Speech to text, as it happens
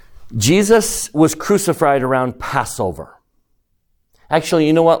Jesus was crucified around Passover. Actually,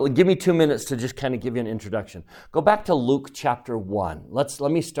 you know what? Give me 2 minutes to just kind of give you an introduction. Go back to Luke chapter 1. Let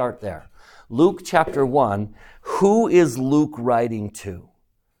me start there. Luke chapter 1. Who is Luke writing to?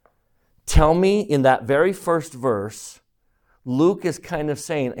 Tell me in that very first verse, Luke is kind of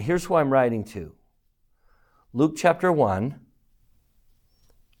saying, here's who I'm writing to. Luke chapter 1.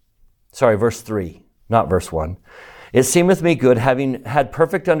 Verse 3, not verse 1. It seemeth me good, having had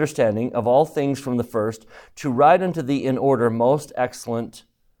perfect understanding of all things from the first, to write unto thee in order, most excellent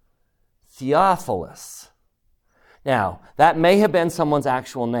Theophilus. Now, that may have been someone's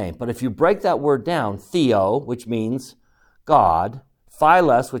actual name, but if you break that word down, Theo, which means God,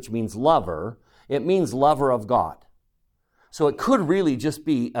 Philos, which means lover, it means lover of God. So it could really just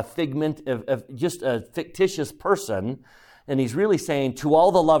be a figment of just a fictitious person, and he's really saying to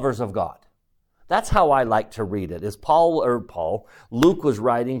all the lovers of God. That's how I like to read it, is Luke was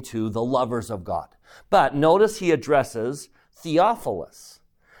writing to the lovers of God. But notice he addresses Theophilus.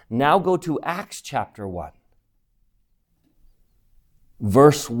 Now go to Acts chapter 1.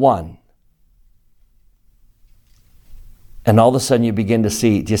 Verse 1. And all of a sudden you begin to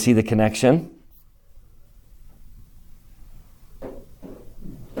see, do you see the connection?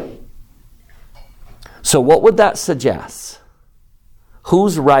 So what would that suggest?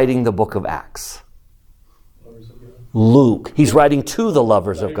 Who's writing the book of Acts? Luke. He's writing to the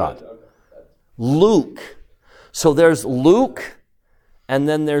lovers of God. Luke. So there's Luke, and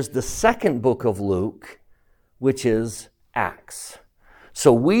then there's the second book of Luke, which is Acts.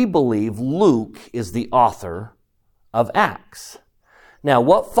 So we believe Luke is the author of Acts. Now,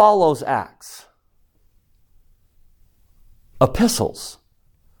 what follows Acts? Epistles.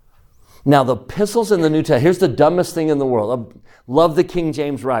 Now, the epistles in the New Testament, here's the dumbest thing in the world. I love the King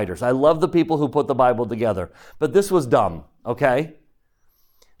James writers. I love the people who put the Bible together. But this was dumb, okay?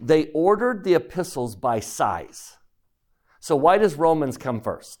 They ordered the epistles by size. So why does Romans come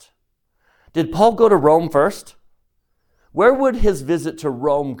first? Did Paul go to Rome first? Where would his visit to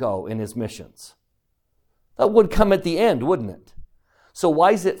Rome go in his missions? That would come at the end, wouldn't it? So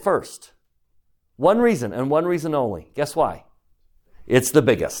why is it first? One reason, and one reason only. Guess why? It's the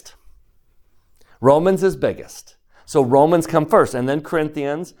biggest. Romans is biggest. So Romans come first, and then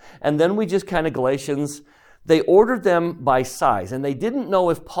Corinthians, and then we just kind of Galatians. They ordered them by size, and they didn't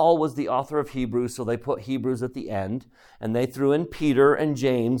know if Paul was the author of Hebrews, so they put Hebrews at the end, and they threw in Peter and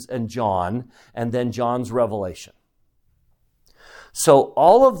James and John, and then John's Revelation. So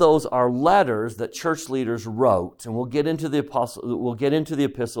all of those are letters that church leaders wrote, and we'll get into the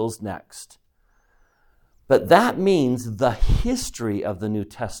epistles next. But that means the history of the New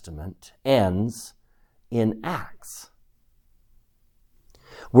Testament ends in Acts.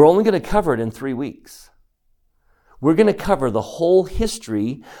 We're only going to cover it in 3 weeks. We're going to cover the whole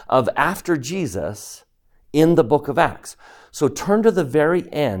history of after Jesus in the book of Acts. So turn to the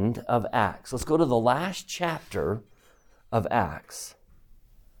very end of Acts. Let's go to the last chapter of Acts.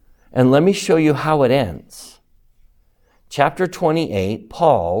 And let me show you how it ends. Chapter 28,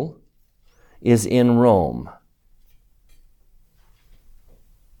 Paul is in Rome.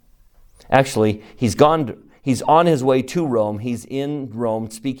 Actually, he's on his way to Rome. He's in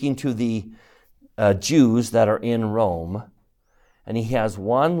Rome speaking to the Jews that are in Rome. And he has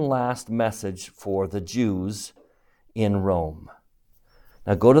one last message for the Jews in Rome.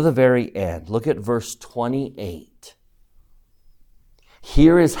 Now go to the very end. Look at verse 28.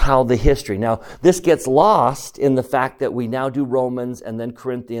 Here is how the history. Now, this gets lost in the fact that we now do Romans and then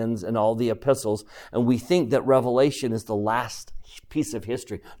Corinthians and all the epistles, and we think that Revelation is the last piece of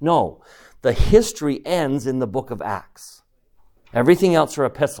history. No, the history ends in the book of Acts. Everything else are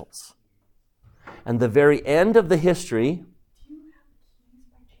epistles. And the very end of the history...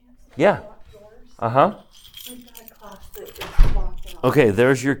 Yeah. Uh-huh. Okay,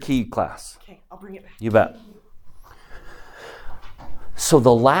 there's your key class. Okay, I'll bring it back. You bet. So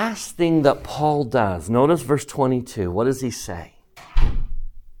the last thing that Paul does, notice verse 22. What does he say?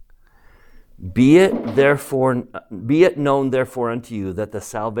 Be it known therefore unto you that the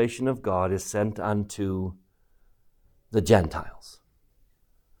salvation of God is sent unto the Gentiles,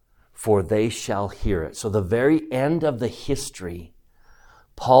 for they shall hear it. So the very end of the history,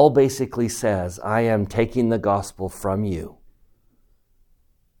 Paul basically says, I am taking the gospel from you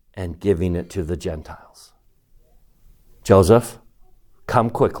and giving it to the Gentiles. Joseph, come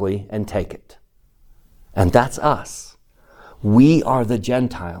quickly and take it. And that's us. We are the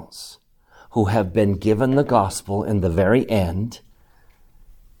Gentiles who have been given the gospel in the very end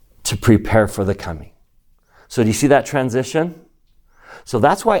to prepare for the coming. So do you see that transition? So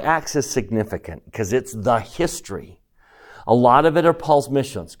that's why Acts is significant, because it's the history A lot of it are Paul's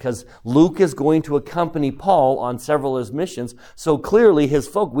missions because Luke is going to accompany Paul on several of his missions. So clearly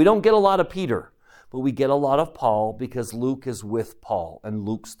we don't get a lot of Peter, but we get a lot of Paul because Luke is with Paul and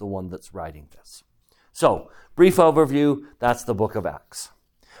Luke's the one that's writing this. So, brief overview, that's the book of Acts.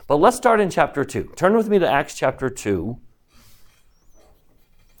 But let's start in chapter 2. Turn with me to Acts chapter 2.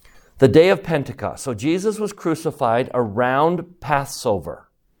 The day of Pentecost. So Jesus was crucified around Passover.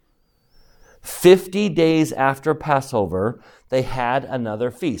 50 days after Passover, they had another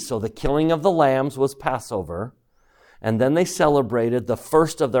feast. So the killing of the lambs was Passover. And then they celebrated the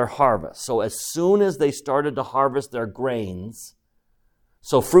first of their harvest. So as soon as they started to harvest their grains,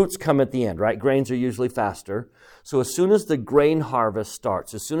 so fruits come at the end, right? Grains are usually faster. So as soon as the grain harvest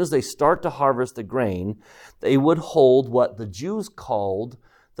starts, as soon as they start to harvest the grain, they would hold what the Jews called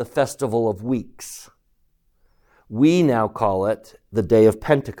the Festival of Weeks. We now call it the Day of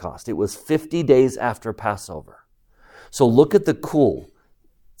Pentecost. It was 50 days after Passover. So look at the cool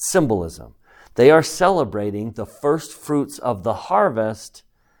symbolism. They are celebrating the first fruits of the harvest,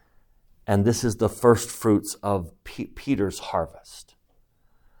 and this is the first fruits of Peter's harvest.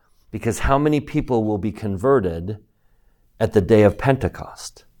 Because how many people will be converted at the day of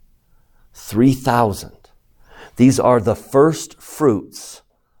Pentecost? 3,000. These are the first fruits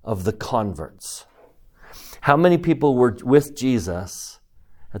of the converts. How many people were with Jesus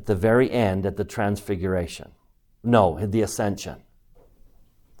at the very end at the transfiguration? No, at the ascension.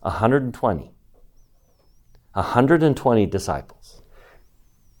 120. 120 disciples.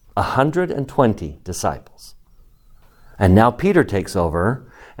 120 disciples. And now Peter takes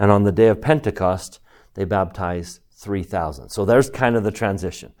over, and on the day of Pentecost, they baptize 3,000. So there's kind of the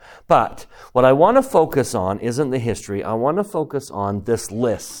transition. But what I want to focus on isn't the history. I want to focus on this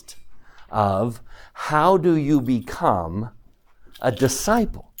list of how do you become a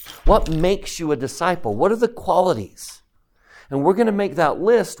disciple? What makes you a disciple? What are the qualities? And we're going to make that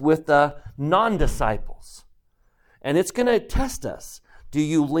list with the non-disciples. And it's going to test us. Do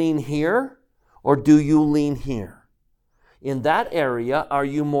you lean here or do you lean here? In that area, are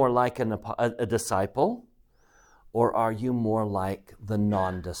you more like a disciple or are you more like the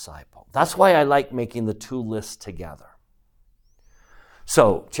non-disciple? That's why I like making the two lists together.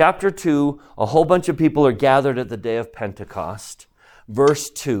 So, chapter 2, a whole bunch of people are gathered at the day of Pentecost.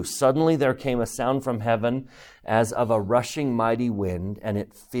 Verse 2, suddenly there came a sound from heaven as of a rushing mighty wind, and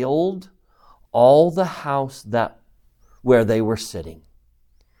it filled all the house where they were sitting.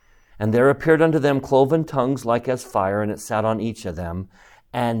 And there appeared unto them cloven tongues like as fire, and it sat on each of them,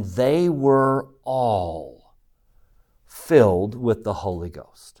 and they were all filled with the Holy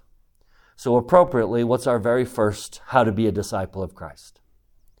Ghost. So appropriately, what's our very first how to be a disciple of Christ?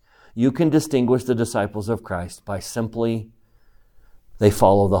 You can distinguish the disciples of Christ by simply they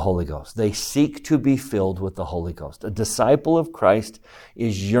follow the Holy Ghost. They seek to be filled with the Holy Ghost. A disciple of Christ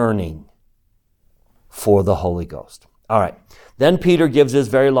is yearning for the Holy Ghost. All right. Then Peter gives his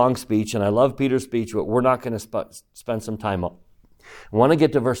very long speech, and I love Peter's speech, but we're not going to spend some time on. I want to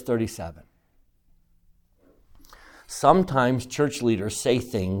get to verse 37. Sometimes church leaders say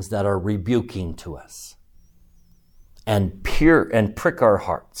things that are rebuking to us and prick our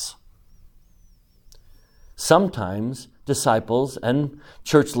hearts. Sometimes disciples and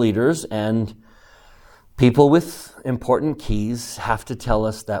church leaders and people with important keys have to tell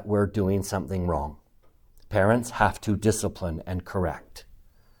us that we're doing something wrong. Parents have to discipline and correct.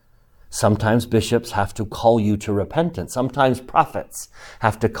 Sometimes bishops have to call you to repentance. Sometimes prophets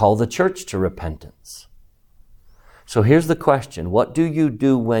have to call the church to repentance. So here's the question. What do you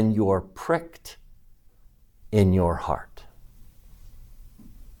do when you're pricked in your heart?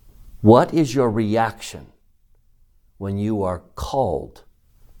 What is your reaction when you are called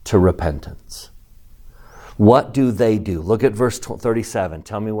to repentance? What do they do? Look at verse 37.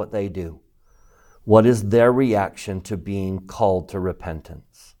 Tell me what they do. What is their reaction to being called to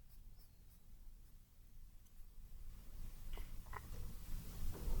repentance?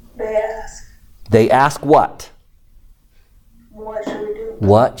 They ask what? What shall we do?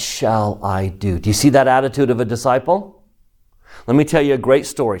 What shall I do? Do you see that attitude of a disciple? Let me tell you a great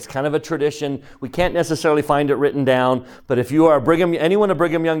story. It's kind of a tradition. We can't necessarily find it written down, but if you are anyone a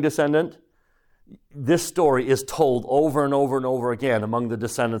Brigham Young descendant, this story is told over and over and over again among the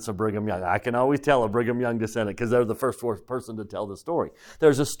descendants of Brigham Young. I can always tell a Brigham Young descendant because they're the first person to tell the story.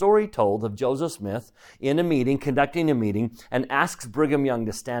 There's a story told of Joseph Smith in a meeting, conducting a meeting, and asks Brigham Young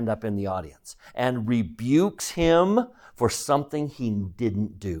to stand up in the audience and rebukes him for something he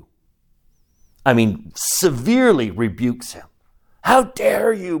didn't do. I mean, severely rebukes him. How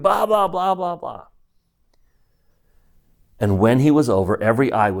dare you, blah, blah, blah, blah, blah. And when he was over,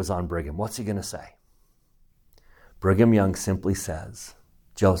 every eye was on Brigham. What's he going to say? Brigham Young simply says,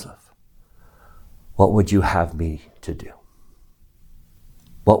 Joseph, what would you have me to do?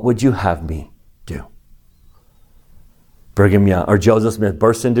 What would you have me do? Brigham Young, or Joseph Smith,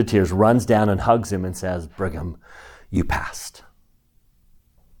 bursts into tears, runs down and hugs him and says, Brigham, you passed.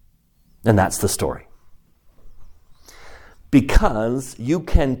 And that's the story. Because you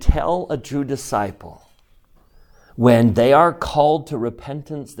can tell a true disciple when they are called to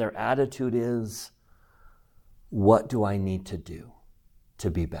repentance, their attitude is, what do I need to do to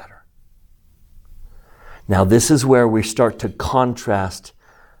be better? Now, this is where we start to contrast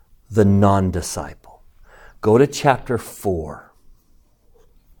the non-disciple. Go to chapter 4.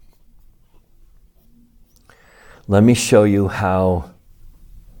 Let me show you how.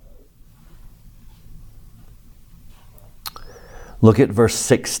 Look at verse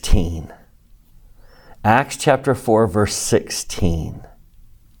 16. Acts chapter 4, verse 16.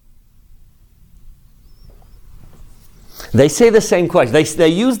 They say the same question. They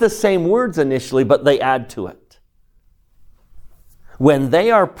use the same words initially, but they add to it. When they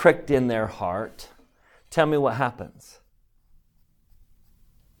are pricked in their heart, tell me what happens.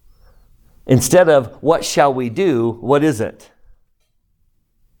 Instead of, what shall we do? What is it?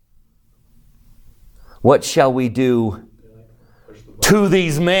 What shall we do to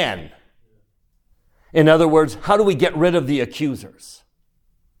these men? In other words, how do we get rid of the accusers?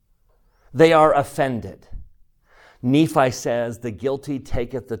 They are offended. Nephi says, the guilty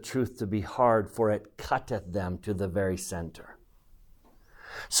taketh the truth to be hard, for it cutteth them to the very center.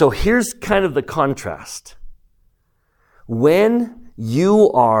 So here's kind of the contrast. When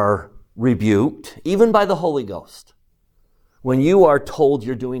you are rebuked, even by the Holy Ghost, when you are told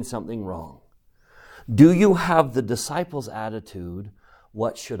you're doing something wrong, do you have the disciples' attitude,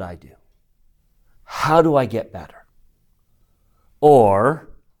 what should I do? How do I get better? Or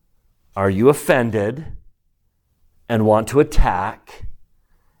are you offended and want to attack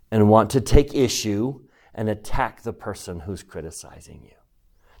and want to take issue and attack the person who's criticizing you?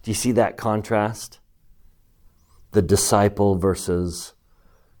 Do you see that contrast? The disciple versus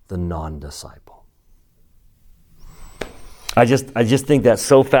the non-disciple. I just think that's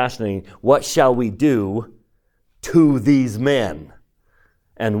so fascinating. What shall we do to these men?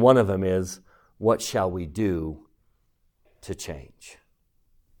 And one of them is, what shall we do to change?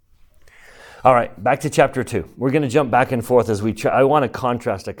 All right, back to chapter 2. We're going to jump back and forth as I want to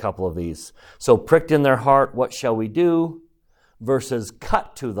contrast a couple of these. So pricked in their heart, what shall we do? Versus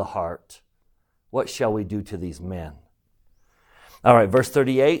cut to the heart, what shall we do to these men? All right, verse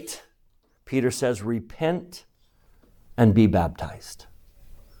 38, Peter says, repent and be baptized.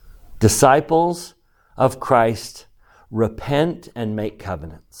 Disciples of Christ, repent and make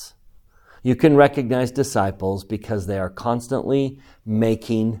covenants. You can recognize disciples because they are constantly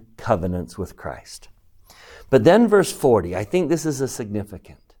making covenants with Christ. But then verse 40, I think this is a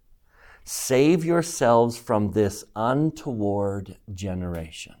significant. Save yourselves from this untoward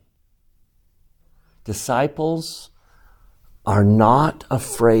generation. Disciples are not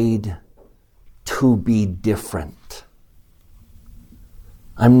afraid to be different.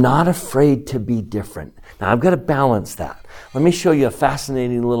 I'm not afraid to be different. Now, I've got to balance that. Let me show you a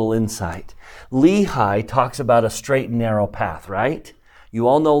fascinating little insight. Lehi talks about a straight and narrow path, right? You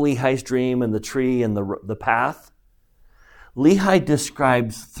all know Lehi's dream and the tree and the path. Lehi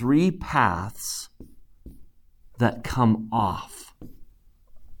describes 3 paths that come off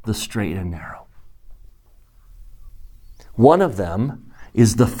the straight and narrow. One of them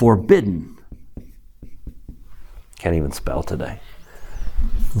is the forbidden. Can't even spell today.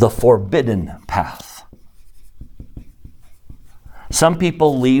 The forbidden path. Some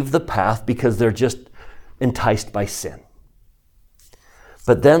people leave the path because they're just enticed by sin.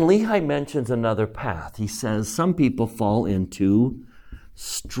 But then Lehi mentions another path. He says some people fall into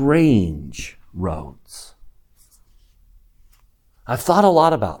strange roads. I've thought a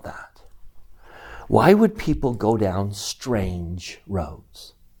lot about that. Why would people go down strange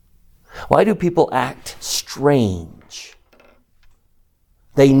roads? Why do people act strange?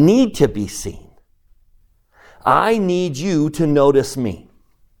 They need to be seen. I need you to notice me.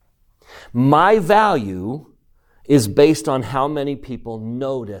 My value is based on how many people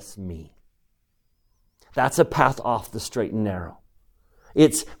notice me. That's a path off the straight and narrow.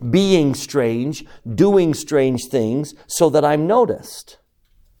 It's being strange, doing strange things so that I'm noticed.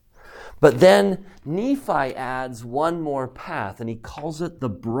 But then Nephi adds one more path, and he calls it the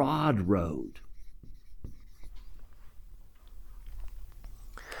broad road.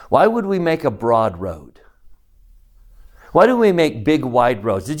 Why would we make a broad road? Why do we make big, wide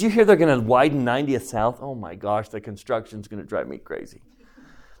roads? Did you hear they're going to widen 90th South? Oh my gosh, the construction's going to drive me crazy.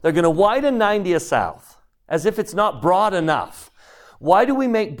 They're going to widen 90th South. as if it's not broad enough. Why do we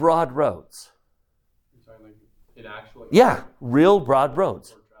make broad roads? Yeah, real broad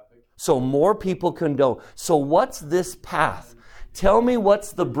roads. So more people can go. So what's this path? Tell me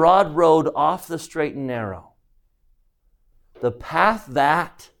what's the broad road off the straight and narrow. The path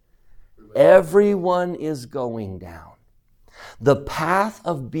that everyone is going down. The path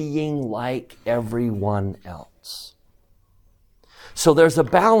of being like everyone else. So there's a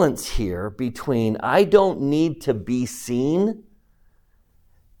balance here between I don't need to be seen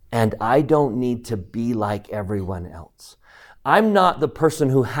and I don't need to be like everyone else. I'm not the person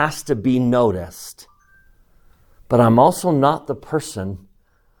who has to be noticed, but I'm also not the person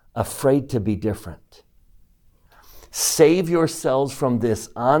afraid to be different. Save yourselves from this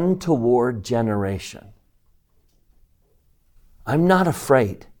untoward generation. I'm not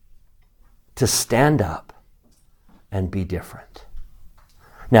afraid to stand up and be different.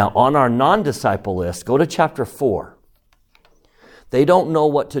 Now, on our non-disciple list, go to chapter 4. They don't know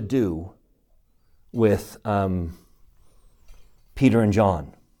what to do with Peter and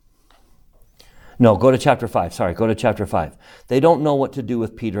John. No, go to chapter 5. Sorry, go to chapter 5. They don't know what to do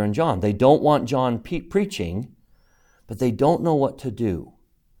with Peter and John. They don't want John preaching, but they don't know what to do.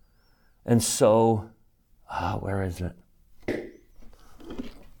 And so, where is it?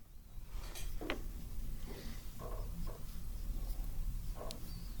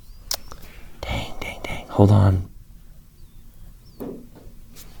 Dang. Hold on.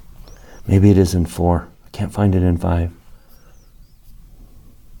 Maybe it is in 4. I can't find it in 5.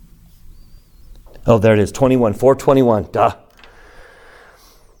 Oh, there it is, 21, 4:21. Duh.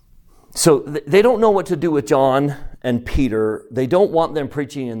 So they don't know what to do with John and Peter. They don't want them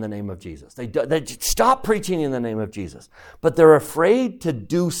preaching in the name of Jesus. They stop preaching in the name of Jesus. But they're afraid to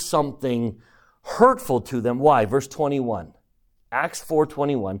do something hurtful to them. Why? Verse 21. Acts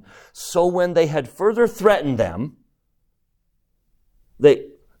 4:21. So when they had further threatened them,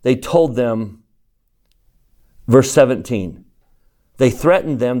 they told them, verse 17, they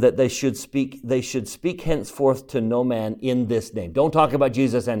threatened them that they should speak henceforth to no man in this name. Don't talk about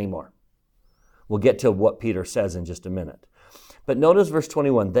Jesus anymore. We'll get to what Peter says in just a minute. But notice verse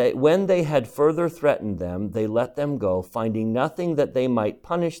 21. When they had further threatened them, they let them go, finding nothing that they might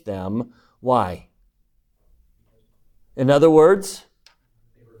punish them. Why? In other words,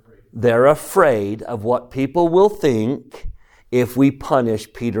 they're afraid of what people will think if we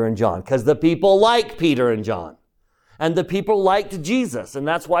punish Peter and John. Because the people like Peter and John. And the people liked Jesus. And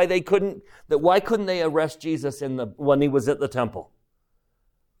that's why why couldn't they arrest Jesus when he was at the temple?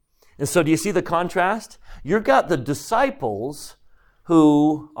 And so do you see the contrast? You've got the disciples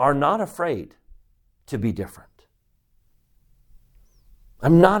who are not afraid to be different.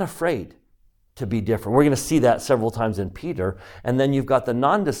 I'm not afraid to be different. We're going to see that several times in Peter. And then you've got the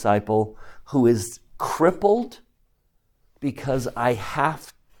non-disciple who is crippled because I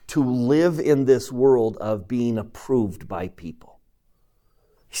have to live in this world of being approved by people.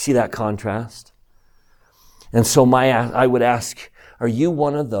 You see that contrast? And so I would ask, are you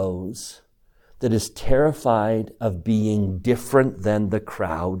one of those that is terrified of being different than the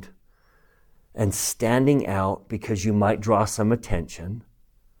crowd and standing out because you might draw some attention?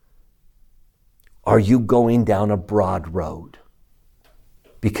 Are you going down a broad road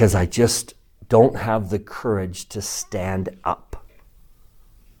because I just don't have the courage to stand up?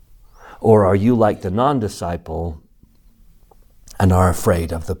 Or are you like the non-disciple and are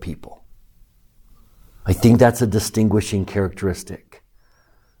afraid of the people? I think that's a distinguishing characteristic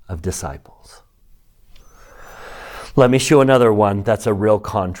of disciples. Let me show another one that's a real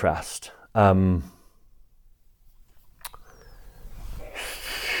contrast. Well,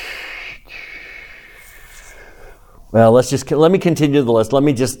 let me continue the list.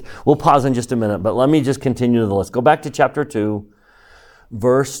 We'll pause in just a minute, but let me just continue the list. Go back to chapter 2,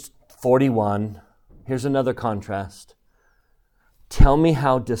 verse 41. Here's another contrast. Tell me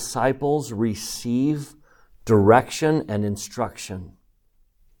how disciples receive direction and instruction.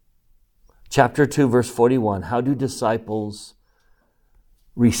 Chapter 2, verse 41. How do disciples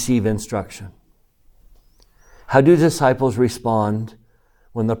receive instruction? How do disciples respond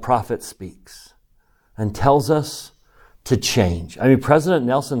when the prophet speaks and tells us to change? I mean, President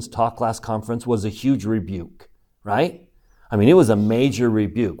Nelson's talk last conference was a huge rebuke, right? I mean, it was a major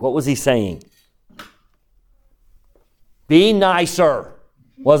rebuke. What was he saying? Be nicer,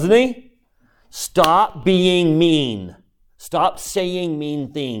 wasn't he? Stop being mean. Stop saying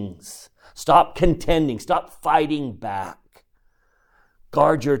mean things. Stop contending. Stop fighting back.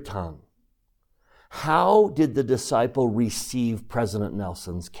 Guard your tongue. How did the disciple receive President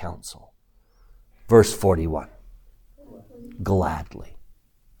Nelson's counsel? Verse 41. Gladly.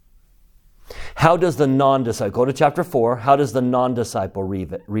 How does the non-disciple, go to chapter 4, how does the non-disciple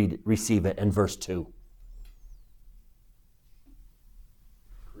receive it in verse 2?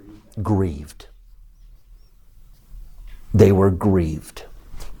 Grieved. They were grieved.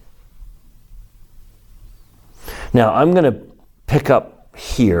 Now, I'm going to pick up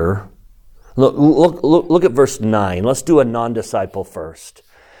here. Look at verse 9. Let's do a non-disciple first.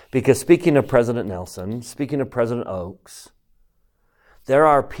 Because speaking of President Nelson, speaking of President Oaks, there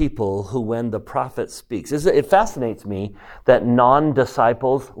are people who, when the prophet speaks, it fascinates me that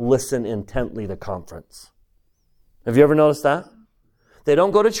non-disciples listen intently to conference. Have you ever noticed that? They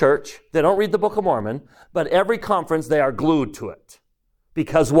don't go to church. They don't read the Book of Mormon. But every conference, they are glued to it.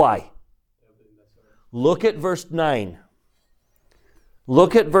 Because why? Look at verse 9.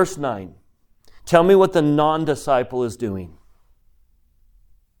 Look at verse 9. Tell me what the non-disciple is doing.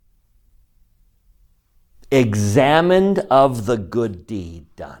 Examined of the good deed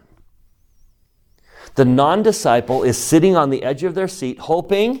done. The non-disciple is sitting on the edge of their seat,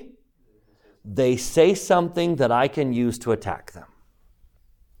 hoping they say something that I can use to attack them.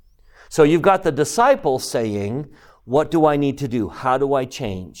 So you've got the disciple saying, what do I need to do? How do I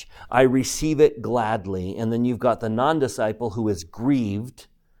change? I receive it gladly. And then you've got the non-disciple who is grieved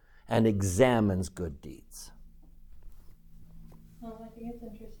and examines good deeds. I think it's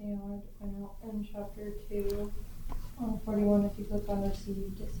interesting. I wanted to point out in chapter 2, 41, if you click on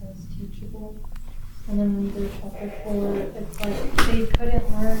received, it says teachable. And then when you go to chapter 4, it's like they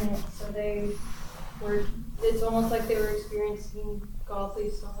couldn't learn it, so it's almost like they were experiencing godly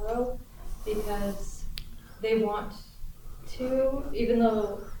sorrow because they want to, even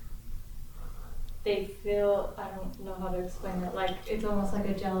though they feel, I don't know how to explain it, like it's almost like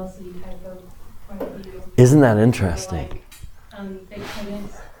a jealousy type of point of view. Isn't that interesting? They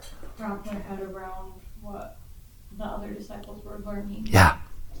couldn't wrap their head around what the other disciples were learning. Yeah.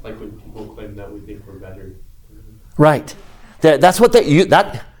 It's like when people claim that we think we're better. Right. That's what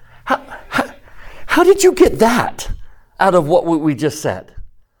how did you get that out of what we just said?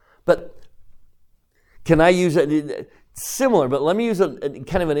 But can I use it similar? But let me use a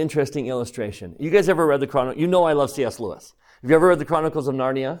kind of an interesting illustration. You guys ever read the Chronicles? You know I love C.S. Lewis. Have you ever read the Chronicles of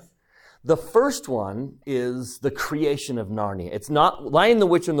Narnia? The first one is the creation of Narnia. It's not Lion, the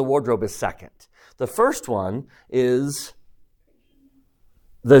Witch, and the Wardrobe is second. The first one is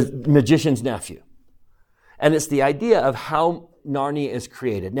the magician's nephew. And it's the idea of how Narnia is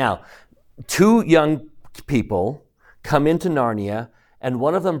created. Now, two young people come into Narnia, and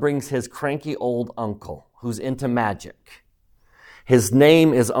one of them brings his cranky old uncle who's into magic. His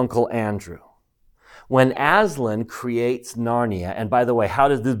name is Uncle Andrew. When Aslan creates Narnia, and by the way, how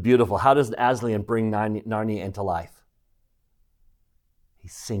does Aslan bring Narnia into life? He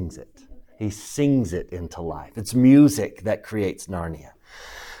sings it. He sings it into life. It's music that creates Narnia.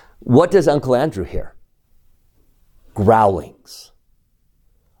 What does Uncle Andrew hear? Growlings.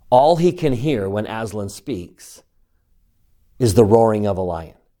 All he can hear when Aslan speaks is the roaring of a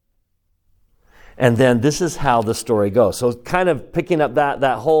lion. And then this is how the story goes. So kind of picking up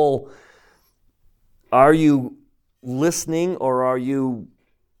that whole, are you listening or are you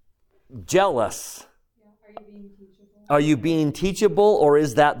jealous? Are you being teachable or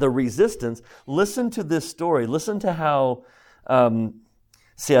is that the resistance? Listen to this story. Listen to how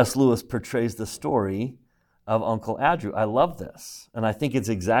C.S. Lewis portrays the story of Uncle Andrew. I love this. And I think it's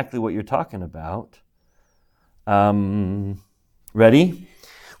exactly what you're talking about. Ready?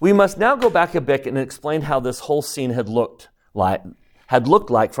 We must now go back a bit and explain how this whole scene had looked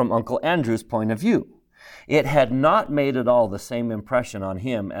like from Uncle Andrew's point of view. It had not made at all the same impression on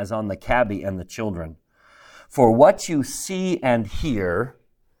him as on the cabbie and the children. For what you see and hear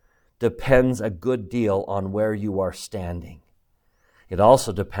depends a good deal on where you are standing. It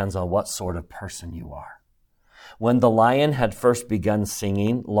also depends on what sort of person you are. When the lion had first begun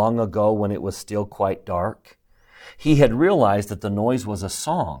singing, long ago when it was still quite dark, he had realized that the noise was a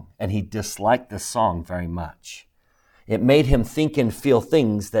song, and he disliked the song very much. It made him think and feel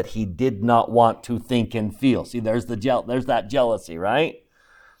things that he did not want to think and feel. See, there's that jealousy, right?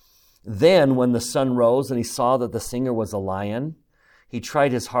 Then, when the sun rose and he saw that the singer was a lion, he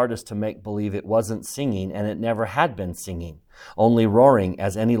tried his hardest to make believe it wasn't singing, and it never had been singing, only roaring,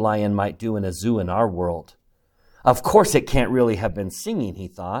 as any lion might do in a zoo in our world. Of course it can't really have been singing, he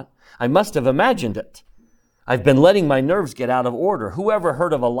thought. I must have imagined it. I've been letting my nerves get out of order. Who ever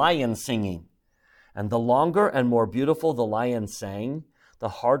heard of a lion singing? And the longer and more beautiful the lion sang, the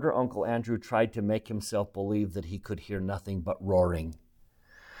harder Uncle Andrew tried to make himself believe that he could hear nothing but roaring.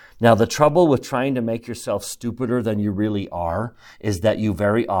 Now, the trouble with trying to make yourself stupider than you really are is that you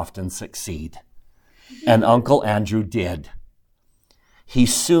very often succeed. And Uncle Andrew did. he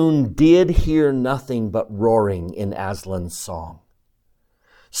soon did hear nothing but roaring in Aslan's song.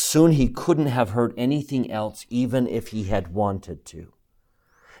 Soon he couldn't have heard anything else, even if he had wanted to.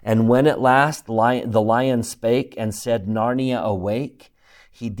 And when at last the lion spake and said, Narnia, awake,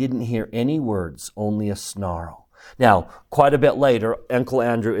 he didn't hear any words, only a snarl. Now, quite a bit later, Uncle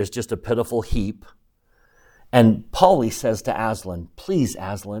Andrew is just a pitiful heap. And Polly says to Aslan, please,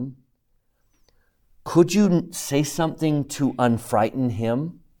 Aslan, could you say something to unfrighten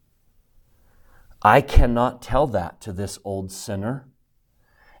him? I cannot tell that to this old sinner,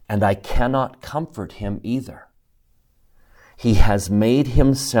 and I cannot comfort him either. He has made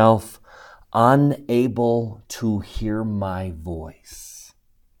himself unable to hear my voice.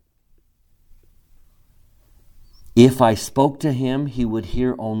 If I spoke to him, he would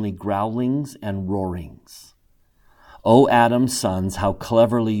hear only growlings and roarings. O Adam's sons, how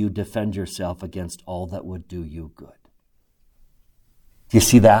cleverly you defend yourself against all that would do you good. Do you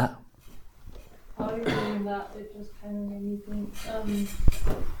see that? While you're doing that, it just kind of made me think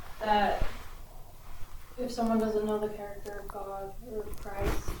that if someone doesn't know the character of God or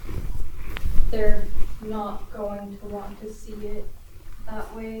Christ, they're not going to want to see it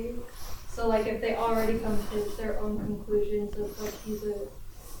that way. So like if they already come to their own conclusions of like he's a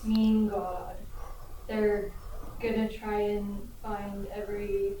mean God, they're gonna try and find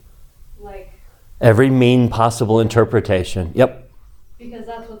every mean possible interpretation. Yep. Because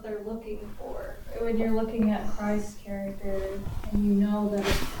that's what they're looking for. When you're looking at Christ's character and you know that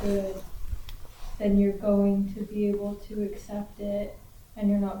it's good, then you're going to be able to accept it and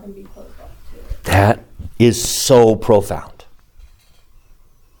you're not going to be closed off to it. That is so profound.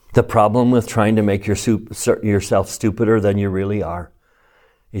 The problem with trying to make yourself stupider than you really are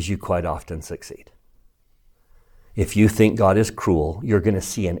is you quite often succeed. If you think God is cruel, you're going to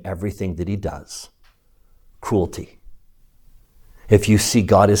see in everything that he does cruelty. If you see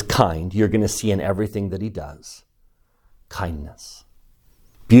God is kind, you're going to see in everything that he does kindness.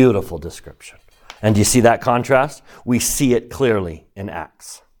 Beautiful description. And do you see that contrast? We see it clearly in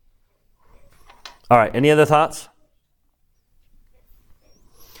Acts. All right, any other thoughts?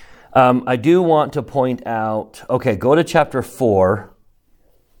 I do want to point out, okay, go to chapter 4.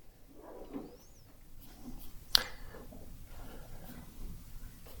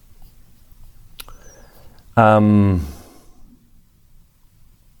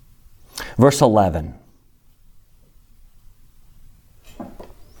 Verse 11.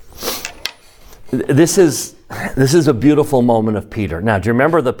 This is a beautiful moment of Peter. Now, do you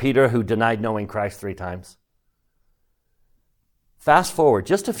remember the Peter who denied knowing Christ 3 times? Fast forward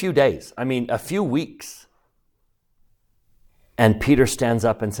just a few days, a few weeks. And Peter stands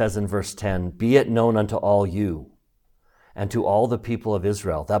up and says in verse 10, be it known unto all you and to all the people of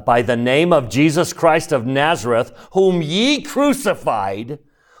Israel that by the name of Jesus Christ of Nazareth, whom ye crucified,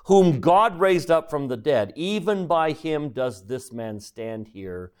 whom God raised up from the dead, even by him does this man stand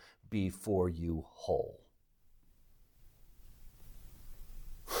here before you whole.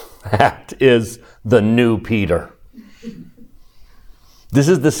 That is the new Peter. This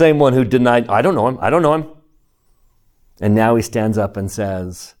is the same one who denied, I don't know him. And now he stands up and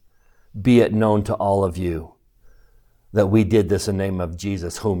says, be it known to all of you that we did this in the name of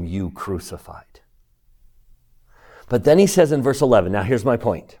Jesus, whom you crucified. But then he says in verse 11, now here's my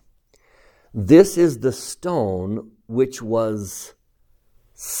point. This is the stone which was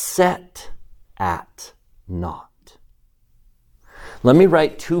set at naught. Let me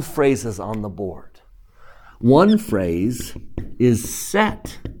write 2 phrases on the board. One phrase is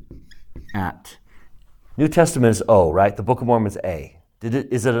set at. New Testament is O, right? The Book of Mormon is A.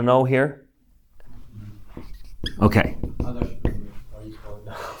 Is it an O here? Okay.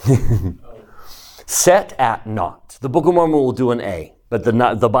 Set at naught. The Book of Mormon will do an A, but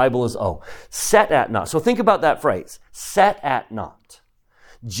the Bible is O. Set at naught. So think about that phrase. Set at naught.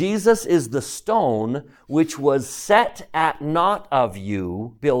 Jesus is the stone which was set at naught of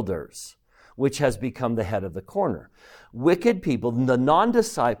you, builders, which has become the head of the corner. Wicked people, the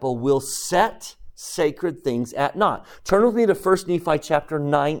non-disciple, will set sacred things at naught. Turn with me to 1 Nephi chapter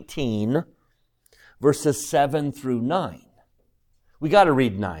 19, verses 7 through 9. We got to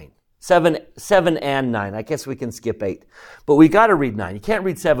read 9. 7 and 9. I guess we can skip 8. But we got to read 9. You can't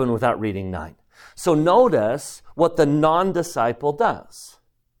read 7 without reading 9. So notice what the non-disciple does.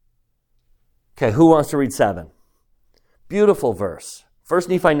 Okay, who wants to read 7? Beautiful verse. 1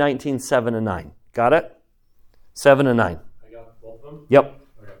 Nephi 19, 7 and 9. Got it? 7 and 9. I got both of them? Yep.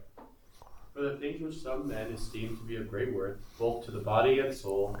 Okay. For the things which some men esteem to be of great worth, both to the body and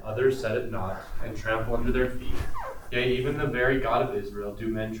soul, others set at naught, and trample under their feet. Yea, even the very God of Israel do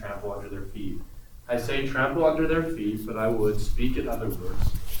men trample under their feet. I say trample under their feet, but I would speak in other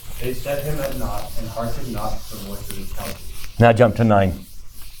words. They set him at naught, and hearken not to the voice of his counsel. Now jump to 9.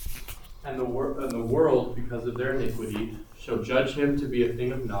 And the world, because of their iniquity, shall judge him to be a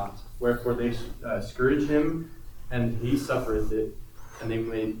thing of naught. Wherefore they scourge him, and he suffereth it.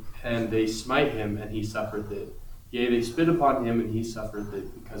 And they smite him, and he suffereth it. Yea, they spit upon him, and he suffereth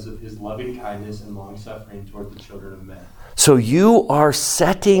it, because of his loving kindness and long-suffering toward the children of men. So you are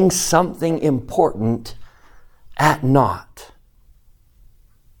setting something important at naught.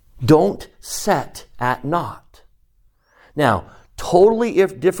 Don't set at naught. Now, totally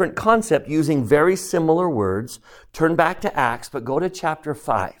different concept using very similar words. Turn back to Acts, but go to chapter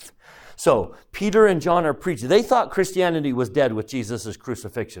 5. So Peter and John are preaching. They thought Christianity was dead with Jesus'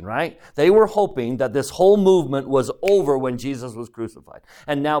 crucifixion, right? They were hoping that this whole movement was over when Jesus was crucified.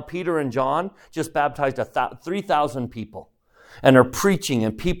 And now Peter and John just baptized 3,000 people and are preaching,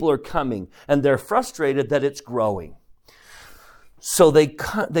 and people are coming, and they're frustrated that it's growing. So they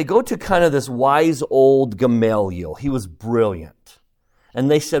go to kind of this wise old Gamaliel. He was brilliant. And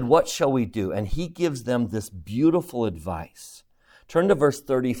they said, what shall we do? And he gives them this beautiful advice. Turn to verse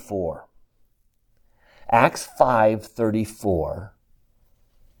 34. Acts 5:34.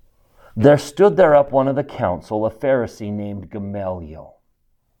 There stood there up one of the council, a Pharisee named Gamaliel,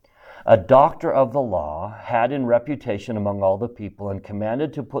 a doctor of the law, had in reputation among all the people, and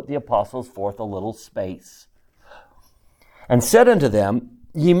commanded to put the apostles forth a little space, and said unto them,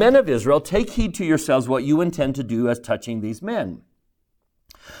 Ye men of Israel, take heed to yourselves what you intend to do as touching these men.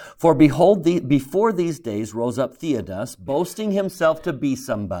 For behold, before these days rose up Theudas, boasting himself to be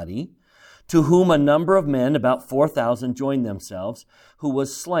somebody, to whom a number of men, about 4,000, joined themselves, who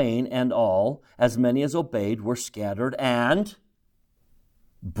was slain, and all, as many as obeyed, were scattered and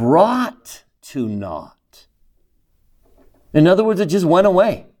brought to naught. In other words, it just went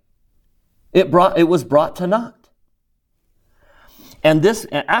away. It was brought to naught. And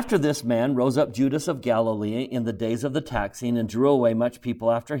after this man rose up Judas of Galilee in the days of the taxing, and drew away much people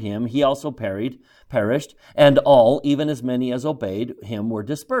after him. He also perished, and all, even as many as obeyed him, were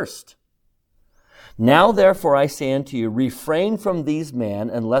dispersed. Now therefore I say unto you, refrain from these men,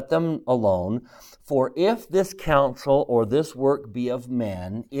 and let them alone. For if this counsel or this work be of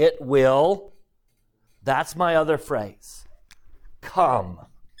men, it will, that's my other phrase, come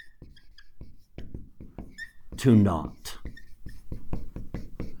to naught.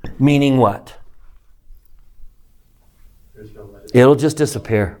 Meaning what? It'll just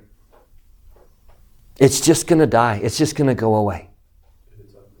disappear. It's just going to die. It's just going to go away.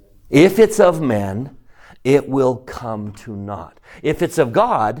 If it's of men, it will come to naught. If it's of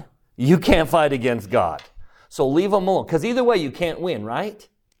God, you can't fight against God. So leave them alone. Because either way, you can't win, right?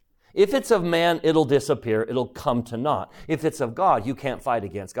 If it's of man, it'll disappear. It'll come to naught. If it's of God, you can't fight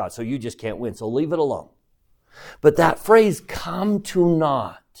against God. So you just can't win. So leave it alone. But that phrase, come to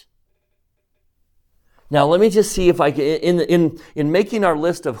naught. Now, let me just see if I can, in making our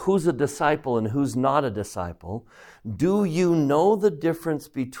list of who's a disciple and who's not a disciple, do you know the difference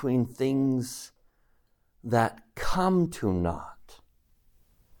between things that come to naught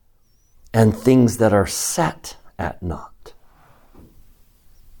and things that are set at naught?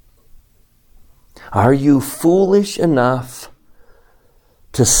 Are you foolish enough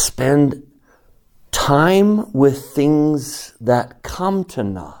to spend time with things that come to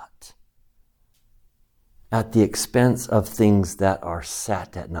naught at the expense of things that are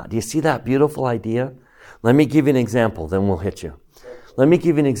set at naught? Do you see that beautiful idea? Let me give you an example, then we'll hit you. Let me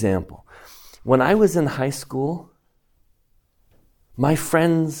give you an example. When I was in high school, my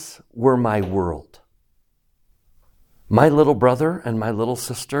friends were my world. My little brother and my little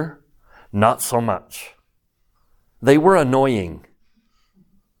sister, not so much. They were annoying.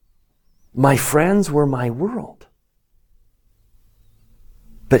 My friends were my world.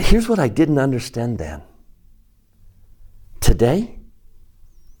 But here's what I didn't understand then. Today,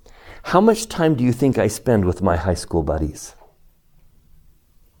 how much time do you think I spend with my high school buddies?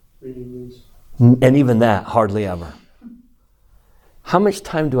 Reunions. And even that, hardly ever. How much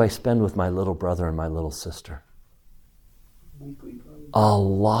time do I spend with my little brother and my little sister? Weekly, probably. A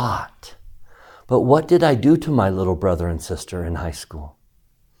lot. But what did I do to my little brother and sister in high school?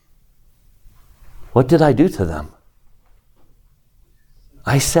 What did I do to them?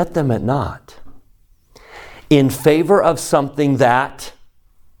 I set them at naught in favor of something that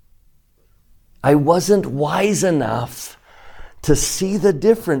I wasn't wise enough to see the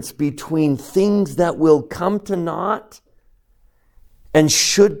difference between things that will come to naught and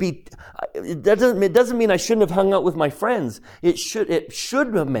should be. It doesn't mean I shouldn't have hung out with my friends. It should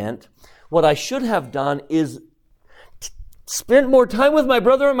have meant what I should have done is spent more time with my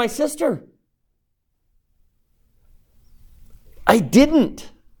brother and my sister. I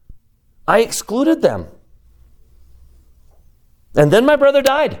didn't. I excluded them. And then my brother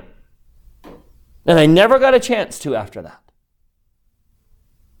died. And I never got a chance to after that.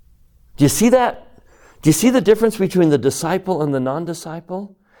 Do you see that? Do you see the difference between the disciple and the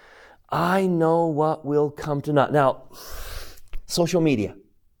non-disciple? I know what will come to naught. Now, social media.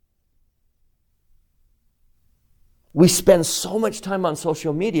 We spend so much time on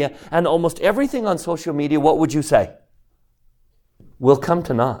social media, and almost everything on social media, what would you say? Will come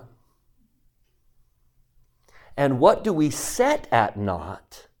to naught. And what do we set at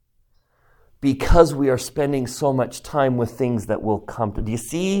naught? Because we are spending so much time with things that will come to. Do you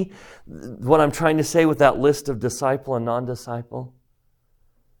see what I'm trying to say with that list of disciple and non-disciple?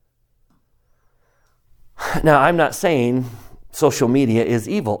 Now, I'm not saying social media is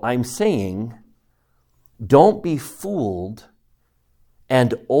evil. I'm saying don't be fooled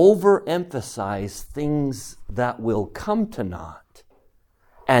and overemphasize things that will come to naught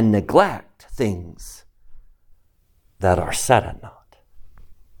and neglect things that are set at naught.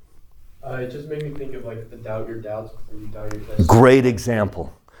 It just made me think of like the doubt your doubts before you doubt your tests. Great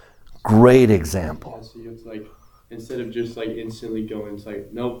example. Great example. Yeah, so it's like, instead of just like instantly going, it's like,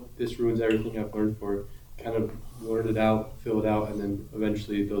 nope, this ruins everything I've learned for it. Kind of learn it out, fill it out, and then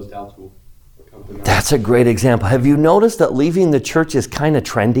eventually those doubts will come to naught. That's a great example. Have you noticed that leaving the church is kind of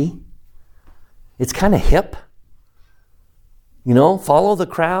trendy? It's kind of hip. You know, follow the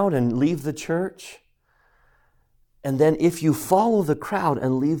crowd and leave the church. And then if you follow the crowd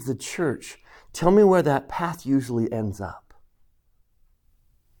and leave the church, tell me where that path usually ends up.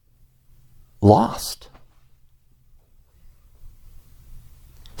 Lost.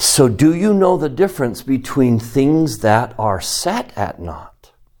 So do you know the difference between things that are set at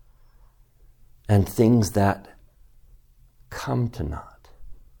naught and things that come to naught?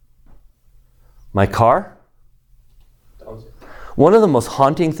 My car? One of the most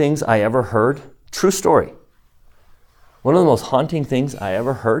haunting things I ever heard, true story. One of the most haunting things I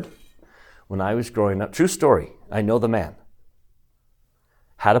ever heard when I was growing up, true story, I know the man,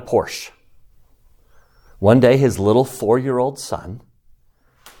 had a Porsche. One day his little 4-year-old son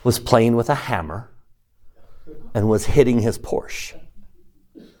was playing with a hammer and was hitting his Porsche.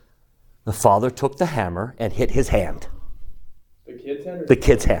 The father took the hammer and hit his hand. The kid's hand? The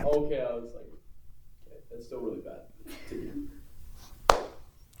kid's hand. Okay, I was like, okay, that's still really bad.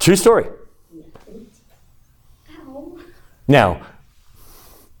 True story. Now,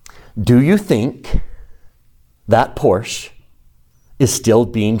 do you think that Porsche is still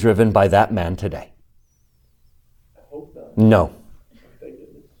being driven by that man today? I hope not. No. Thank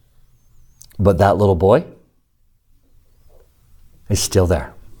goodness. But that little boy is still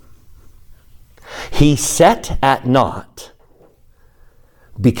there. He set at naught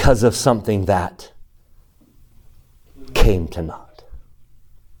because of something that came to naught.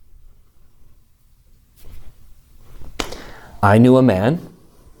 I knew a man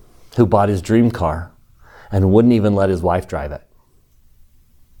who bought his dream car and wouldn't even let his wife drive it.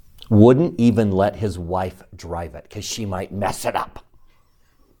 Wouldn't even let his wife drive it because she might mess it up.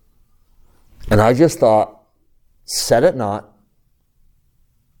 And I just thought, set it not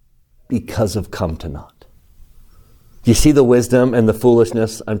because of come to naught. Do you see the wisdom and the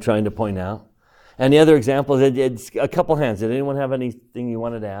foolishness I'm trying to point out? Any other examples? It's a couple hands. Did anyone have anything you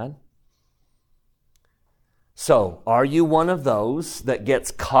wanted to add? So, are you one of those that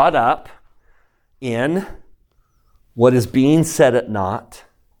gets caught up in what is being said at naught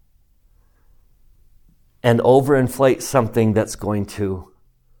and overinflate something that's going to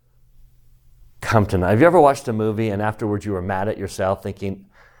come to naught? Have you ever watched a movie and afterwards you were mad at yourself thinking,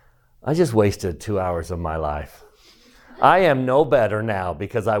 I just wasted 2 hours of my life. I am no better now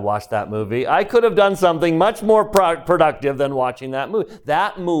because I watched that movie. I could have done something much more productive than watching that movie.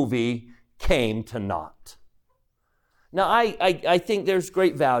 That movie came to naught. Now, I think there's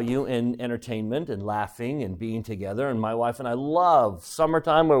great value in entertainment and laughing and being together. And my wife and I love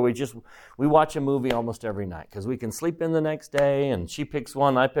summertime where we watch a movie almost every night because we can sleep in the next day and she picks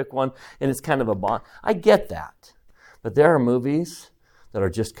one, I pick one, and it's kind of a bond. I get that. But there are movies that are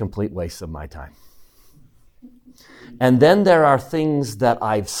just complete wastes of my time. And then there are things that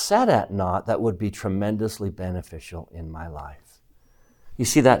I've set at naught that would be tremendously beneficial in my life. You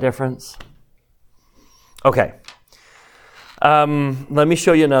see that difference? Okay. Let me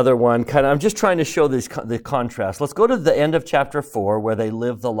show you another one. I'm just trying to show the contrast. Let's go to the end of chapter 4 where they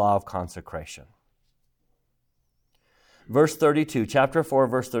live the law of consecration. Verse 32, chapter 4,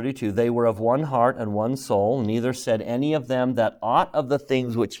 verse 32, they were of one heart and one soul, neither said any of them that aught of the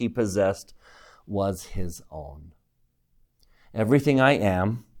things which he possessed was his own. Everything I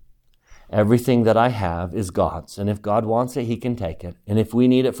am, Everything that I have is God's. And if God wants it, he can take it. And if we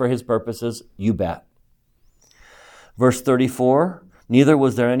need it for his purposes, you bet. Verse 34, neither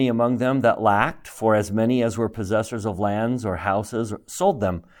was there any among them that lacked, for as many as were possessors of lands or houses sold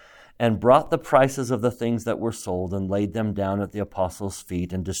them, and brought the prices of the things that were sold, and laid them down at the apostles'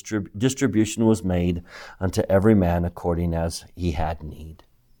 feet, and distribution was made unto every man according as he had need.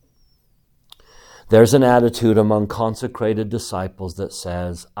 There's an attitude among consecrated disciples that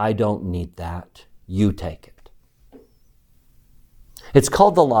says, I don't need that, you take it. It's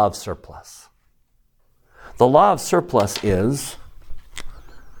called the law of surplus. The law of surplus is,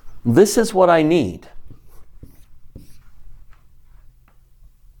 this is what I need.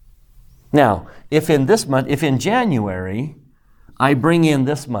 Now, if in January, I bring in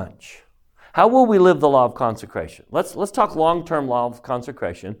this much, how will we live the law of consecration? Let's talk long-term law of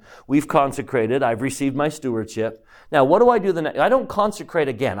consecration. We've consecrated. I've received my stewardship. Now, what do I do the next? I don't consecrate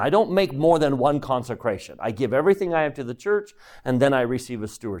again. I don't make more than one consecration. I give everything I have to the church, and then I receive a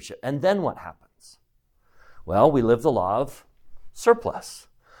stewardship. And then what happens? Well, we live the law of surplus.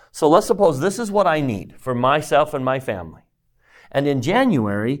 So let's suppose this is what I need for myself and my family. And in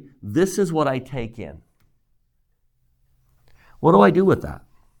January, this is what I take in. What do I do with that?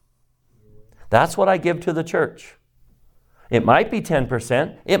 That's what I give to the church. It might be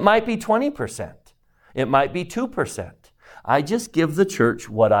 10%. It might be 20%. It might be 2%. I just give the church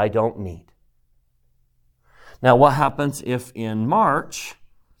what I don't need. Now, what happens if in March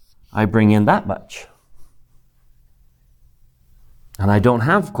I bring in that much? And I don't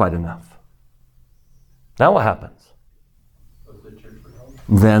have quite enough. Now what happens?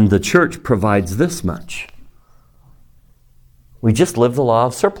 Then the church provides this much. We just live the law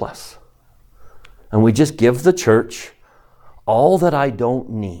of surplus. And we just give the church all that I don't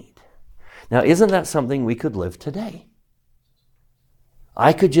need. Now, isn't that something we could live today?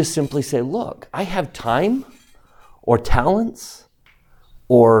 I could just simply say, look, I have time or talents,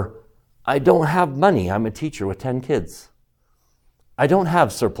 or I don't have money. I'm a teacher with 10 kids. I don't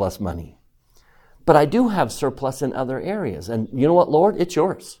have surplus money. But I do have surplus in other areas. And you know what, Lord? It's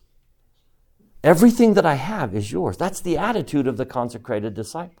yours. Everything that I have is yours. That's the attitude of the consecrated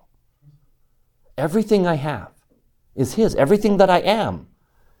disciple. Everything I have is his. Everything that I am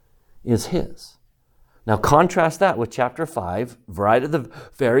is his. Now contrast that with chapter 5, right at the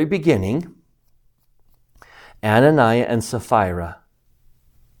very beginning. Ananias and Sapphira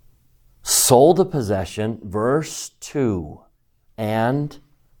sold a possession, verse 2, and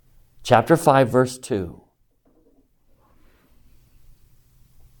chapter 5, verse 2.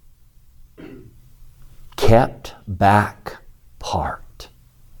 Kept back part.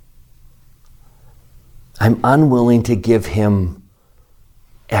 I'm unwilling to give him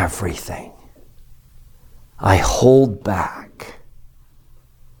everything. I hold back.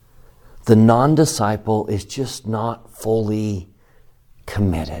 The non-disciple is just not fully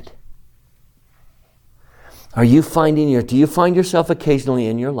committed. Do you find yourself occasionally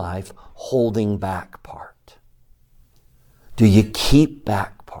in your life holding back part? Do you keep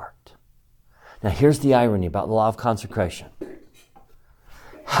back part? Now here's the irony about the law of consecration.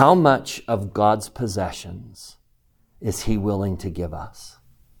 How much of God's possessions is he willing to give us?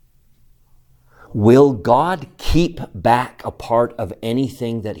 Will God keep back a part of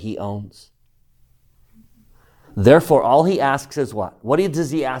anything that he owns? Therefore, all he asks is what? What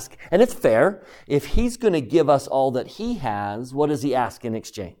does he ask? And it's fair. If he's going to give us all that he has, what does he ask in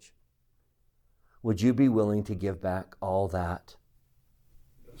exchange? Would you be willing to give back all that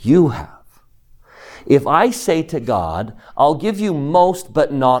you have? If I say to God, I'll give you most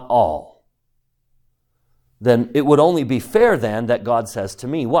but not all, then it would only be fair then that God says to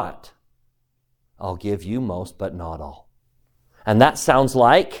me, what? I'll give you most but not all. And that sounds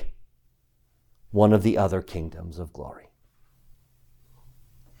like one of the other kingdoms of glory.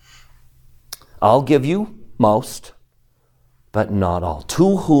 I'll give you most but not all.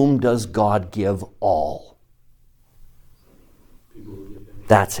 To whom does God give all?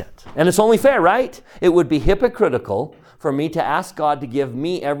 That's it. And it's only fair, right? It would be hypocritical for me to ask God to give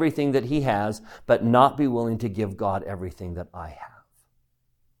me everything that he has, but not be willing to give God everything that I have.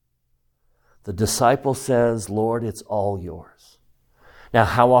 The disciple says, Lord, it's all yours. Now,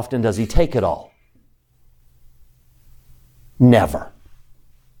 how often does he take it all? Never.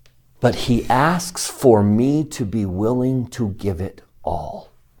 But he asks for me to be willing to give it all.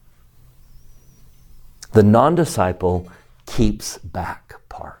 The non-disciple keeps back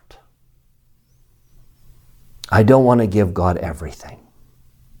part. I don't want to give God everything.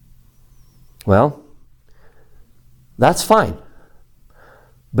 Well, that's fine.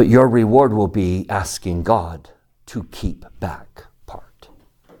 But your reward will be asking God to keep back part.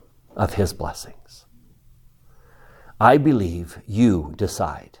 of His blessings. I believe you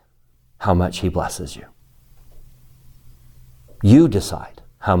decide how much He blesses you. You decide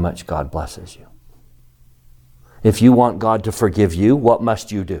how much God blesses you. If you want God to forgive you, what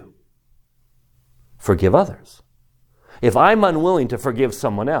must you do? Forgive others. If I'm unwilling to forgive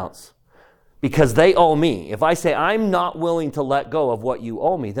someone else because they owe me, if I say I'm not willing to let go of what you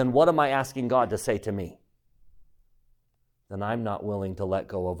owe me, then what am I asking God to say to me? Then I'm not willing to let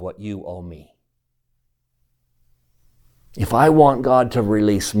go of what you owe me. If I want God to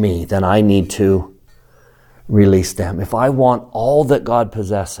release me, then I need to release them. If I want all that God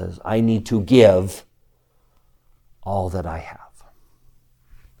possesses, I need to give all that I have.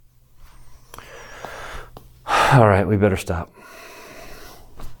 All right, we better stop.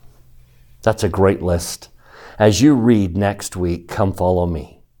 That's a great list. As you read next week, Come Follow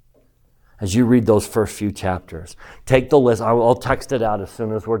Me. As you read those first few chapters, take the list. I'll text it out as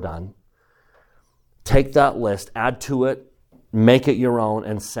soon as we're done. Take that list, add to it, make it your own,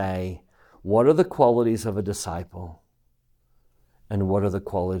 and say, what are the qualities of a disciple? And what are the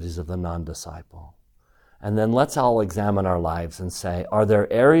qualities of the non-disciple? And then let's all examine our lives and say, are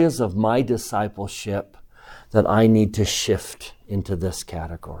there areas of my discipleship that I need to shift into this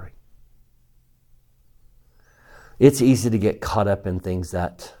category? It's easy to get caught up in things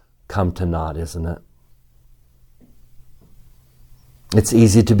that come to naught, isn't it? It's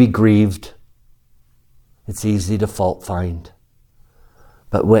easy to be grieved. It's easy to fault find.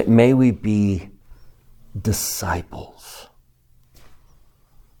 But may we be disciples.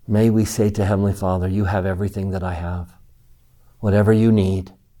 May we say to Heavenly Father, you have everything that I have. Whatever you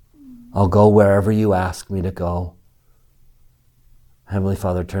need, I'll go wherever you ask me to go. Heavenly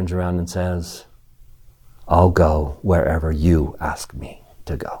Father turns around and says, I'll go wherever you ask me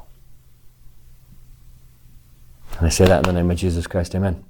to go. And I say that in the name of Jesus Christ, amen.